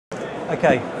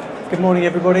Okay, good morning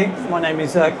everybody. My name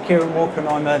is Kieran Walker and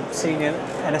I'm a Senior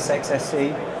NSX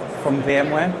SC from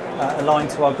VMware, aligned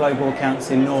to our global accounts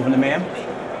in Northern EMEA.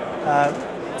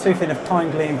 Tufin have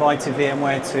kindly invited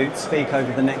VMware to speak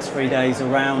over the next 3 days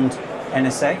around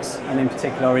NSX and in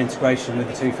particular our integration with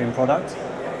the Tufin product.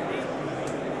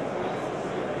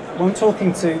 When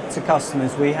talking to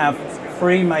customers, we have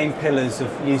three main pillars of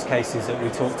use cases that we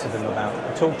talk to them about.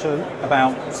 We talk to them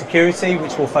about security,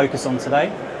 which we'll focus on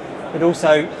today, but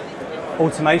also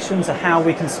automation, so how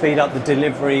we can speed up the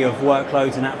delivery of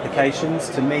workloads and applications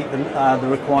to meet the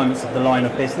requirements of the line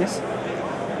of business,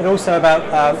 but also about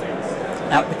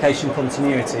application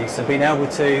continuity, so being able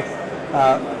to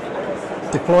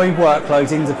deploy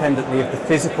workloads independently of the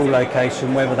physical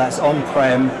location, whether that's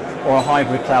on-prem or a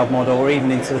hybrid cloud model or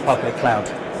even into the public cloud.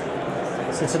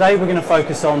 So today we're going to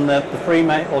focus on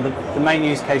the main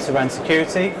use case around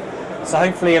security. So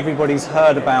hopefully everybody's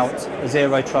heard about a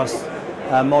zero trust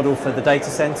model for the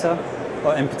data center,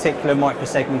 or in particular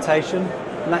micro-segmentation,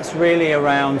 and that's really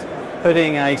around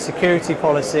putting a security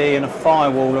policy and a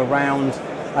firewall around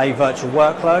a virtual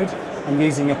workload and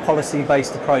using a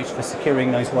policy-based approach for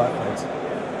securing those workloads.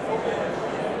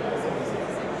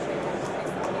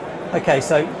 Okay,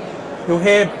 so you'll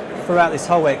hear throughout this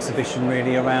whole exhibition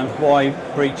really around why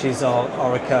breaches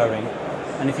are occurring.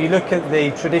 And if you look at the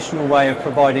traditional way of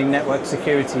providing network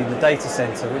security in the data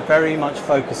center, it very much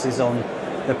focuses on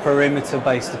the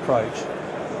perimeter-based approach.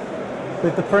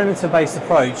 With the perimeter-based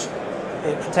approach,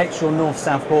 it protects your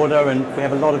north-south border, and we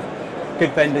have a lot of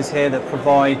good vendors here that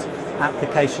provide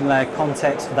application layer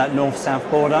context for that north-south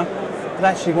border. But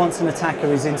actually, once an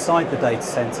attacker is inside the data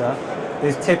center,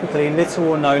 there's typically little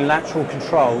or no lateral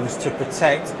controls to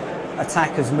protect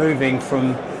attackers moving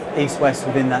from east-west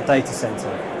within that data center.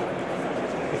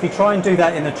 If you try and do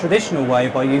that in a traditional way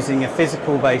by using a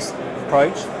physical-based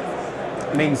approach,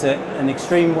 it means that an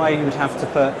extreme way you would have to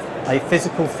put a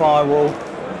physical firewall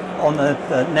on the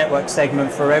network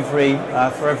segment for every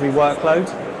workload.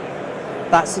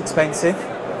 That's expensive,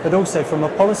 but also from a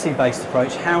policy-based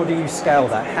approach, how do you scale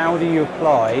that? How do you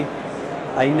apply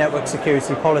a network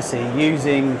security policy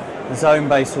using a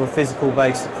zone-based or a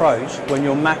physical-based approach when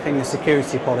you're mapping the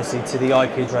security policy to the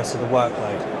IP address of the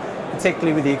workload?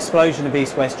 Particularly with the explosion of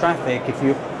east-west traffic, if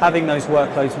you're having those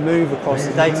workloads move across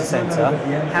the data center,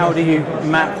 how do you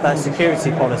map that security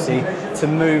policy to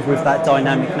move with that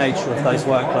dynamic nature of those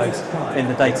workloads in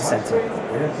the data center?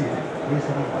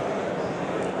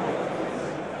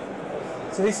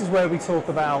 So this is where we talk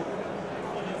about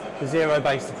the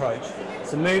zero-based approach.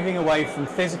 So moving away from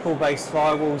physical-based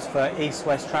firewalls for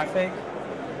east-west traffic,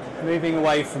 moving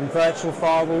away from virtual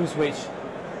firewalls, which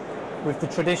with the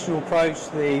traditional approach,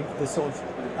 the sort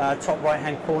of top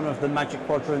right-hand corner of the Magic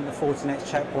Quadrant, the Fortinets,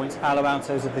 Checkpoints, Palo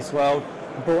Altos of this world,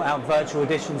 brought out virtual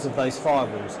editions of those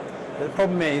firewalls. But the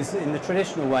problem is, in the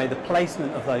traditional way, the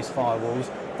placement of those firewalls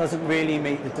doesn't really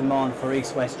meet the demand for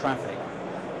east-west traffic.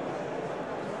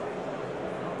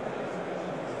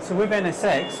 So with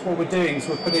NSX, what we're doing is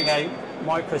we're putting a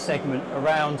micro-segment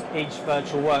around each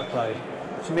virtual workload,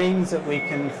 which means that we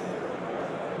can,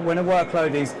 when a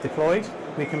workload is deployed,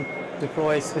 we can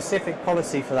deploy a specific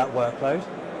policy for that workload.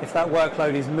 If that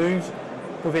workload is moved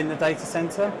within the data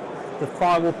center, the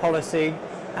firewall policy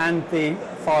and the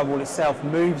firewall itself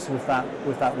moves with that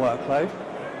workload.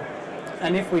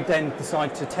 And if we then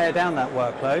decide to tear down that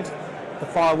workload, the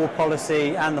firewall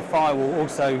policy and the firewall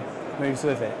also moves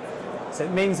with it. So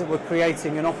it means that we're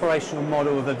creating an operational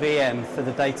model of a VM for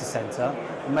the data center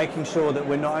and making sure that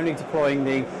we're not only deploying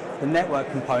the network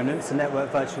components, the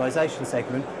network virtualization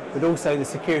segment, but also the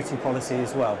security policy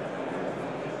as well.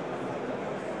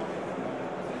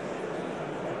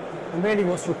 And really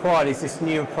what's required is this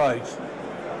new approach,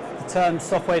 the term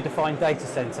software-defined data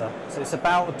center. So it's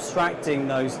about abstracting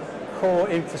those core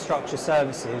infrastructure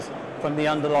services from the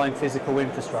underlying physical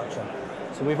infrastructure.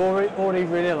 So we've already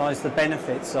realized the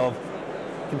benefits of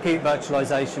compute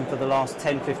virtualization for the last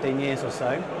 10-15 years or so.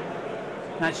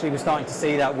 And actually we're starting to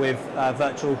see that with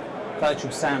virtual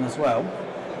SAN as well.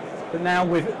 But now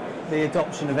with the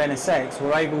adoption of NSX,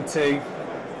 we're able to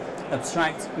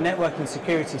abstract networking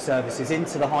security services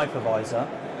into the hypervisor,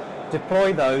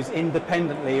 deploy those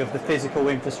independently of the physical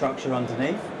infrastructure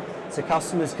underneath. So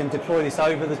customers can deploy this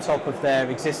over the top of their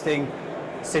existing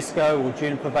Cisco or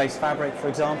Juniper-based fabric, for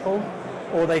example,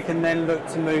 or they can then look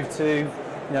to move to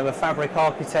a fabric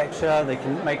architecture. They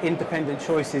can make independent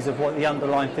choices of what the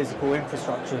underlying physical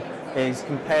infrastructure is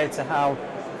compared to how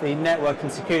the network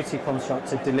and security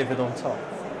constructs are delivered on top.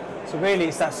 So really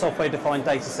it's that software-defined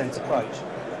data center approach.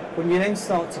 When you then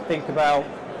start to think about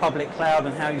public cloud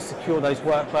and how you secure those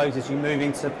workloads as you move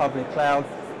into public cloud,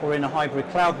 or in a hybrid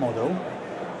cloud model,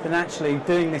 then actually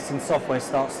doing this in software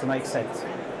starts to make sense.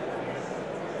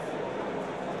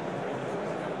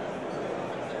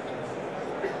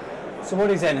 So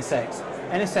what is NSX?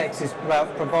 NSX is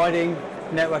about providing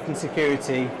network and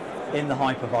security in the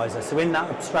hypervisor, so in that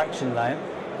abstraction layer,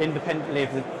 independently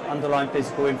of the underlying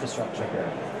physical infrastructure.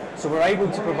 So we're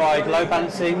able to provide load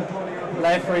balancing,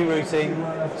 layer 3 routing,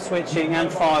 switching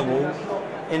and firewall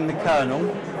in the kernel,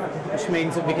 which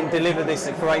means that we can deliver this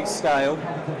at great scale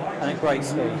and at great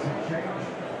speed.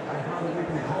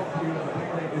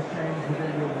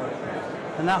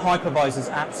 And that hypervisor is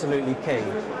absolutely key.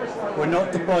 We're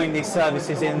not deploying these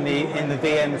services in the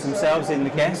VMs themselves, in the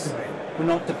guests. We're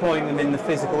not deploying them in the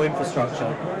physical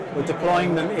infrastructure. We're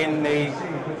deploying them in the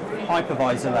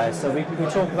hypervisor layer. So we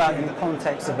talk about in the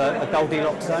context of a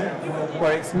Goldilocks zone,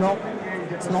 where it's not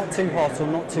too hot or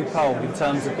not too cold in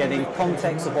terms of getting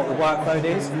context of what the workload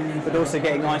is, but also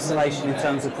getting isolation in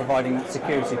terms of providing that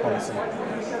security policy.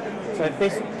 So if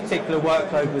this particular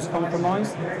workload was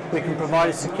compromised, we can provide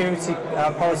a security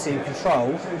policy and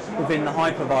control within the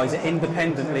hypervisor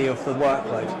independently of the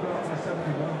workload.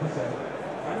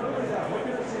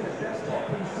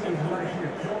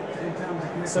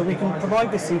 So we can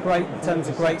provide this in terms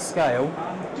of great scale,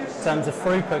 in terms of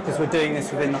throughput, because we're doing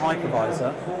this within the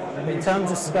hypervisor. But in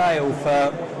terms of scale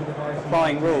for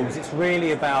applying rules, it's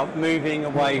really about moving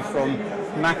away from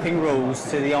mapping rules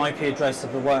to the IP address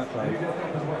of the workload.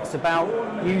 It's about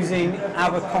using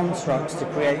our constructs to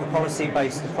create a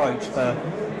policy-based approach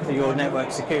for your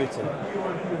network security.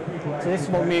 So this is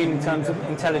what we mean in terms of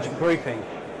intelligent grouping.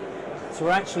 So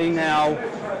we're actually now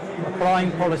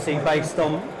applying policy based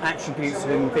on attributes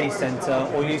within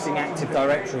vCenter or using Active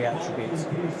Directory attributes.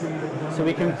 So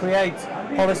we can create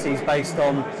policies based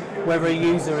on whether a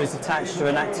user is attached to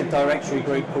an Active Directory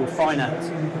group called finance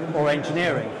or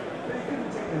engineering.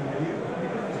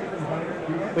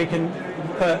 We can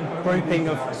put grouping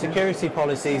of security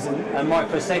policies and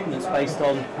micro-segments based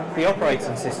on the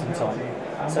operating system type.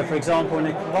 So for example, in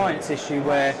a compliance issue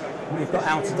where we've got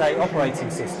out-of-date operating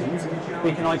systems,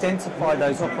 we can identify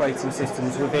those operating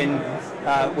systems within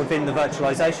the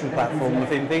virtualization platform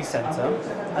within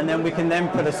vCenter, and then we can then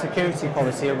put a security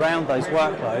policy around those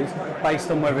workloads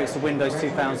based on whether it's a Windows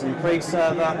 2003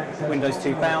 server, Windows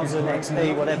 2000,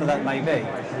 XP, whatever that may be.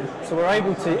 So we're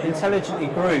able to intelligently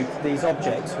group these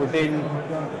objects within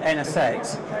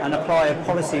NSX and apply a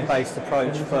policy-based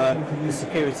approach for the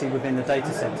security within the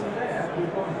data center.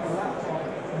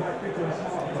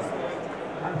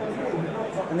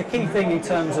 And the key thing in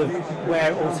terms of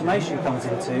where automation comes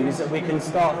into is that we can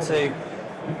start to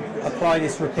apply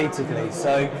this repeatedly.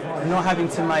 So we're not having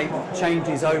to make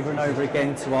changes over and over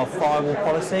again to our firewall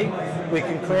policy. We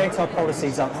can create our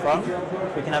policies up front.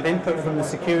 We can have input from the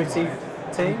security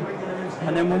team.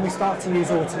 And then when we start to use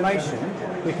automation,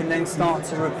 we can then start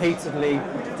to repeatedly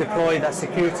deploy that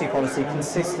security policy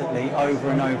consistently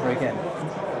over and over again.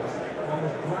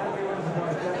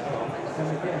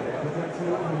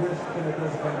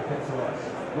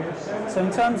 So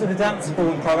in terms of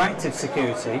adaptable and proactive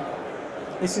security,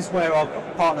 this is where our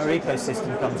partner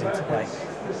ecosystem comes into play.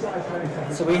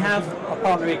 So we have a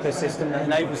partner ecosystem that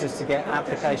enables us to get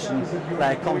application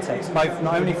layer context, both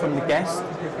not only from the guest,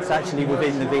 it's actually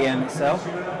within the VM itself,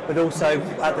 but also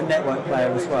at the network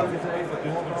layer as well.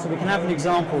 So we can have an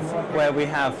example where we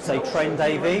have, say, Trend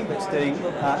AV that's doing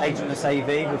agentless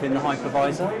AV within the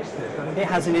hypervisor. It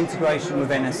has an integration with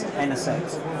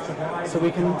NSX. So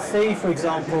we can see, for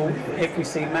example, if we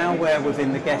see malware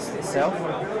within the guest itself,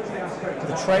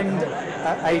 the Trend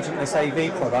agentless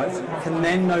AV product can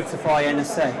then notify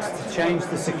NSX to change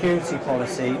the security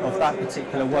policy of that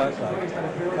particular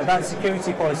workload. Now, that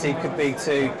security policy could be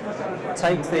to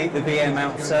take the VM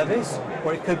out of service,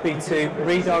 or it could be to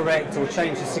redirect or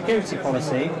change the security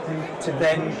policy to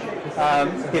then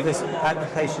give us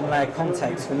application layer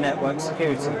context for network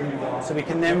security. So we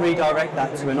can then redirect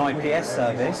that to an IPS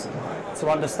service to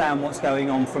understand what's going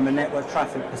on from a network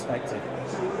traffic perspective.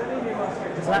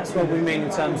 So that's what we mean in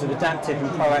terms of adaptive and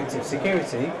proactive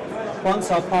security.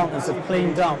 Once our partners have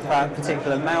cleaned up that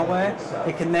particular malware,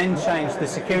 it can then change the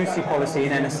security policy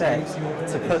in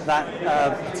NSX to put that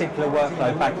particular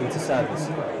workload back into service.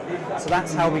 So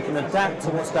that's how we can adapt to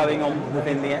what's going on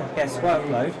within the guest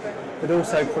workload, but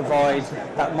also provide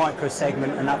that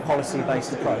micro-segment and that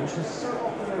policy-based approach.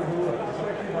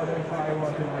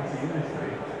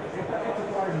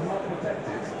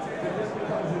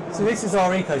 So this is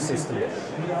our ecosystem.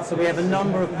 So we have a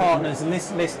number of partners, and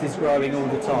this list is growing all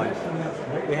the time.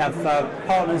 We have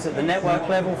partners at the network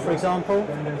level, for example,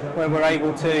 where we're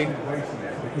able to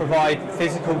provide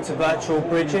physical to virtual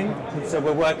bridging. So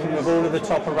we're working with all of the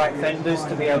top of rack vendors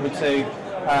to be able to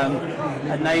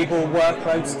enable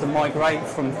workloads to migrate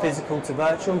from physical to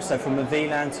virtual, so from a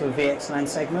VLAN to a VXLAN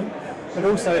segment. But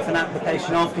also if an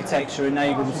application architecture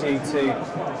enables you to,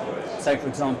 say for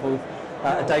example,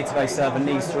 a database server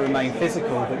needs to remain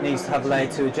physical but needs to have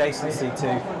layer 2 adjacency to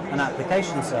an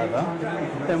application server,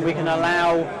 then we can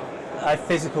allow a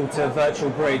physical to virtual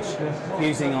bridge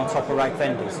using our top of rack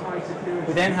vendors.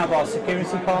 We then have our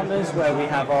security partners where we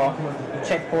have our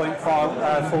checkpoint,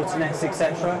 Fortinets,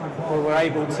 etc., where we're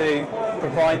able to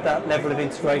provide that level of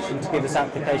integration to give us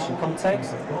application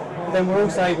context. Then we're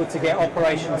also able to get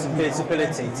operations and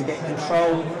visibility, to get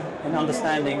control and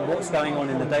understanding what's going on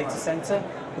in the data center,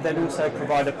 but then also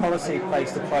provide a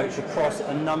policy-based approach across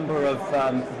a number of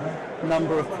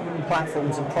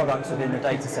platforms and products within the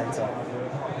data center.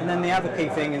 And then the other key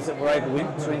thing is that we're able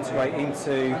to integrate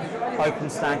into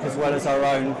OpenStack as well as our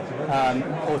own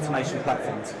automation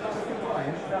platforms.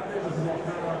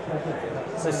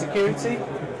 So security,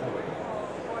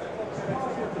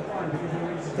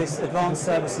 this advanced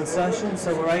service insertion,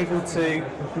 so we're able to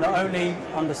not only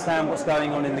understand what's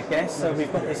going on in the guest, so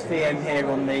we've got this VM here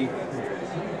on the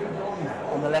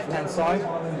left hand side.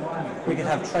 We could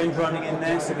have trend running in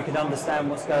there so we could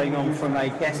understand what's going on from a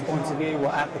guest point of view,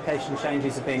 what application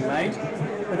changes are being made,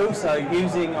 but also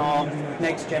using our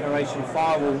next generation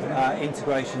firewall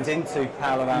integrations into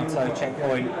Palo Alto,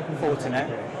 Checkpoint, Fortinet,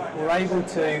 we're able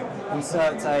to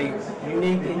insert a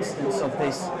unique instance of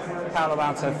this Palo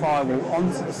Alto firewall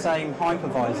onto the same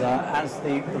hypervisor as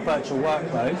the virtual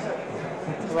workload.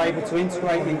 We're able to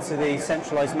integrate into the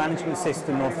centralized management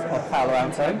system of Palo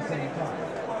Alto.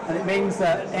 And it means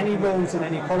that any rules and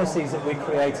any policies that we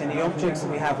create, any objects that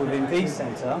we have within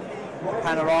vCenter, the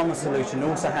Panorama solution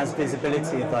also has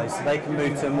visibility of those, so they can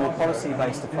move to a more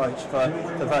policy-based approach for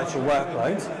the virtual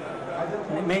workloads.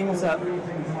 And it means that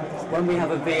when we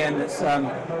have a VM that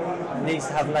needs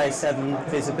to have layer 7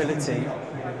 visibility,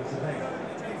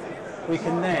 we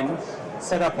can then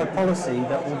set up a policy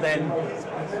that will then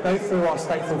go through our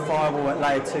stateful firewall at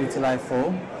layer 2 to layer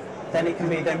 4. Then it can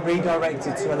be then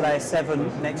redirected to a layer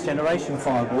 7 next generation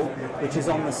firewall, which is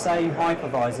on the same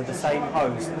hypervisor, the same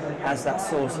host as that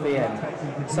source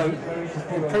VM. So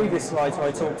in previous slides where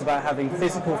I talked about having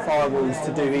physical firewalls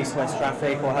to do east-west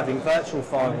traffic or having virtual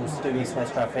firewalls to do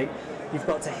east-west traffic, you've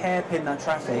got to hairpin that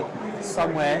traffic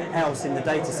somewhere else in the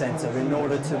data center in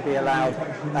order to be allowed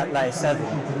at layer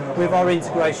 7. With our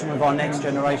integration with our next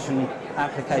generation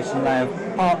application layer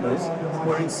partners,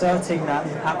 we're inserting that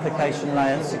application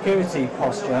layer security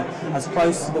posture as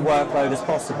close to the workload as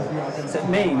possible. So it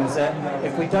means that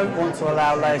if we don't want to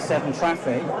allow layer 7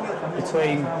 traffic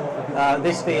between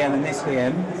this VM and this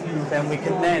VM, then we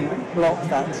can then block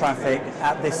that traffic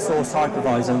at this source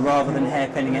hypervisor rather than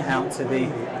hairpinning it out to the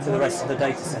rest of the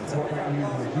data center.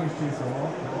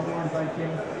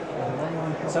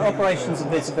 So operations and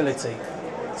visibility.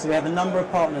 So we have a number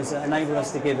of partners that enable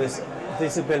us to give us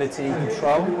visibility and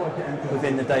control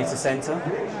within the data center,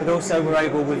 but also we're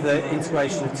able, with the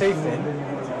integration of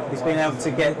Tufin, is being able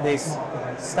to get this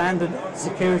standard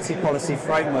security policy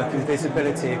framework and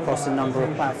visibility across a number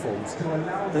of platforms.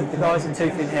 The guys in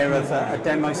Tufin here have a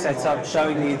demo set up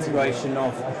showing the integration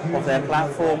of their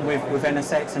platform with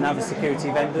NSX and other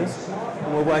security vendors,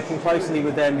 and we're working closely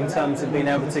with them in terms of being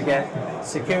able to get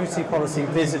security policy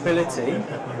visibility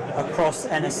across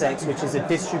NSX, which is a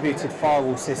distributed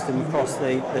firewall system across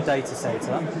the data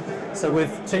center. So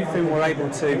with Tufin, we're able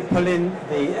to pull in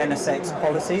the NSX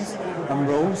policies and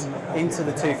rules into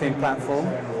the Tufin platform.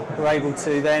 We're able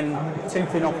to then,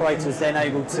 Tufin operators then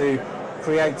able to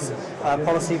create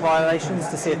policy violations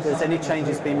to see if there's any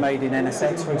changes being made in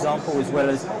NSX, for example, as well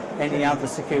as any other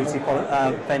security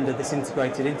vendor that's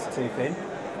integrated into Tufin.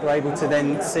 We're able to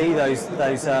then see those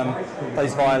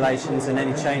violations and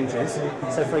any changes.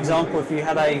 So for example, if you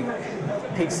had a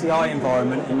PCI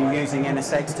environment and you're using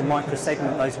NSX to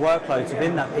micro-segment those workloads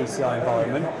within that PCI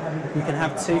environment, you can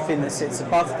have Tufin that sits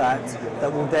above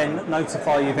that will then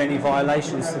notify you of any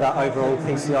violations to that overall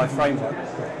PCI framework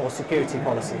or security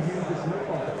policy.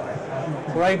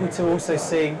 We're able to also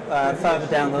see further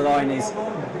down the line is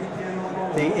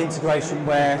the integration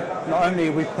where not only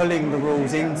are we pulling the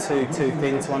rules into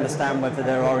Tufin to understand whether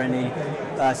there are any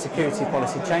security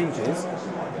policy changes,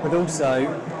 but also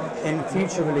in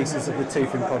future releases of the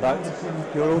Tufin product,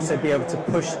 you'll also be able to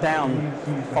push down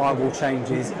firewall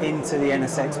changes into the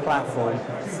NSX platform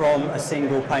from a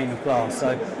single pane of glass.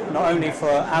 So not only for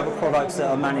our products that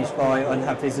are managed by and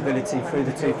have visibility through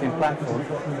the Tufin platform,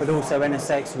 but also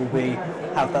NSX will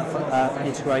have that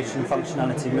integration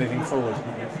functionality moving forward.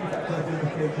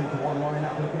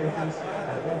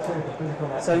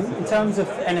 So in terms of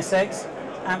NSX,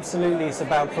 absolutely it's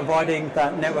about providing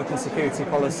that network and security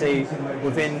policy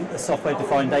within a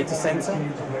software-defined data center.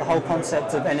 The whole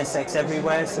concept of NSX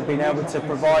everywhere, so being able to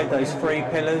provide those three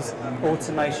pillars,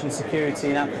 automation, security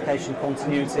and application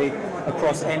continuity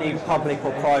across any public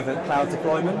or private cloud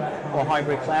deployment or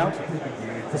hybrid cloud.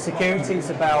 For security, it's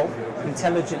about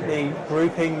intelligently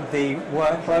grouping the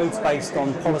workloads based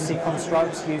on policy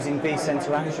constructs using vCenter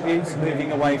attributes,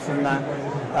 moving away from that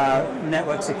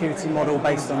network security model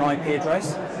based on IP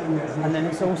address. And then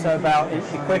it's also about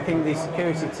equipping the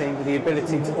security team with the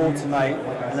ability to automate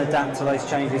and adapt to those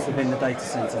changes within the data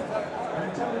center.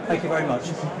 Thank you very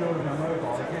much.